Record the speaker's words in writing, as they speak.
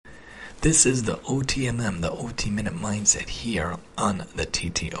This is the OTMM, the OT Minute Mindset here on the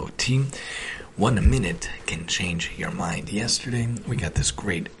TTOT. 1 minute can change your mind. The other day, we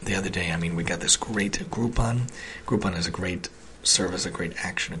got this great Groupon. Groupon is a great service, a great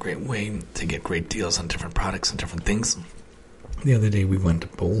action, a great way to get great deals on different products and different things. The other day we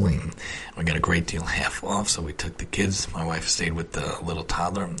went bowling. We got a great deal, half off, so we took the kids. My wife stayed with the little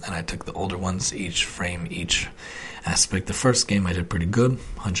toddler, and I took the older ones, each frame, each aspect. The first game I did pretty good,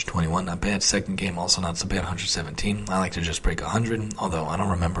 121, not bad. Second game also not so bad, 117. I like to just break 100, although I don't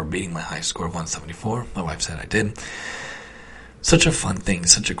remember beating my high score of 174. My wife said I did. Such a fun thing,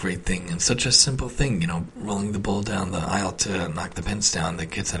 such a great thing, and such a simple thing, rolling the ball down the aisle to knock the pins down. The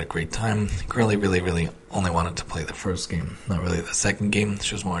kids had a great time. Girlie really only wanted to play the first game, not really the second game.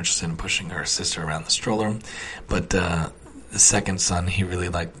 She was more interested in pushing her sister around the stroller. But the second son, he really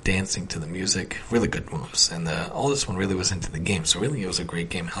liked dancing to the music, really good moves. And the oldest one really was into the game. So really it was a great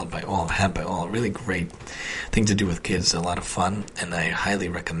game, had by all, really great thing to do with kids, a lot of fun. And I highly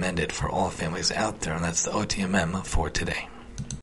recommend it for all families out there, and that's the OTMM for today.